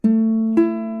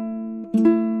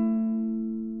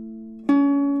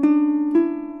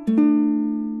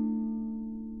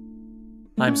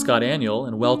I'm Scott Aniel,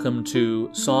 and welcome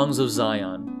to Songs of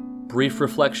Zion, brief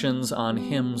reflections on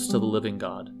hymns to the living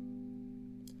God.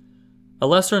 A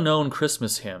lesser-known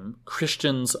Christmas hymn,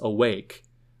 Christians Awake,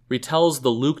 retells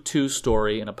the Luke 2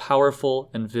 story in a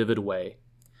powerful and vivid way.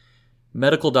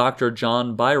 Medical doctor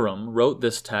John Byrom wrote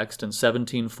this text in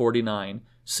 1749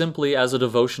 simply as a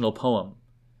devotional poem.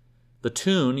 The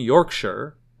tune,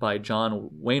 Yorkshire, by John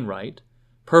Wainwright,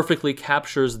 perfectly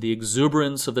captures the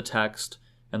exuberance of the text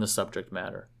and the subject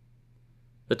matter.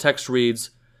 The text reads,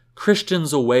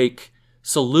 "Christians awake,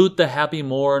 salute the happy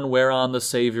morn whereon the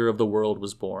Savior of the world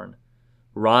was born.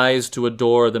 Rise to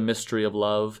adore the mystery of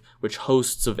love, which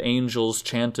hosts of angels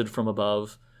chanted from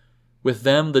above. With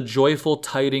them the joyful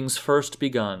tidings first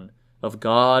begun of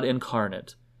God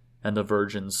incarnate and the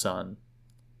Virgin Son.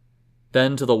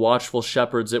 Then to the watchful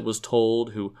shepherds it was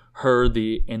told, who heard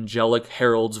the angelic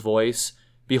herald's voice,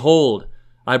 Behold,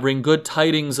 I bring good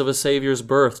tidings of a Saviour's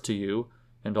birth to you,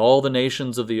 and all the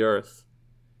nations of the earth.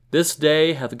 This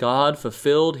day hath God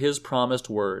fulfilled his promised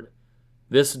word.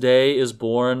 This day is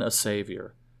born a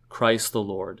Savior, Christ the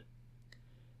Lord.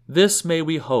 This may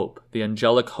we hope the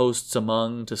angelic hosts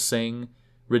among to sing,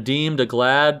 redeemed a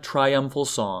glad triumphal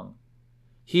song.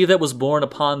 He that was born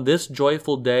upon this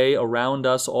joyful day around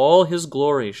us all his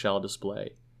glory shall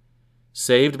display.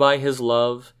 Saved by his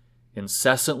love,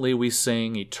 incessantly we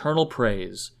sing eternal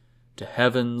praise to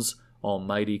heaven's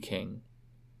almighty King."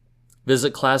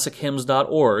 Visit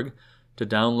classichymns.org to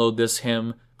download this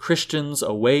hymn, Christians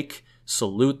Awake,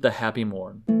 Salute the Happy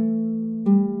Morn.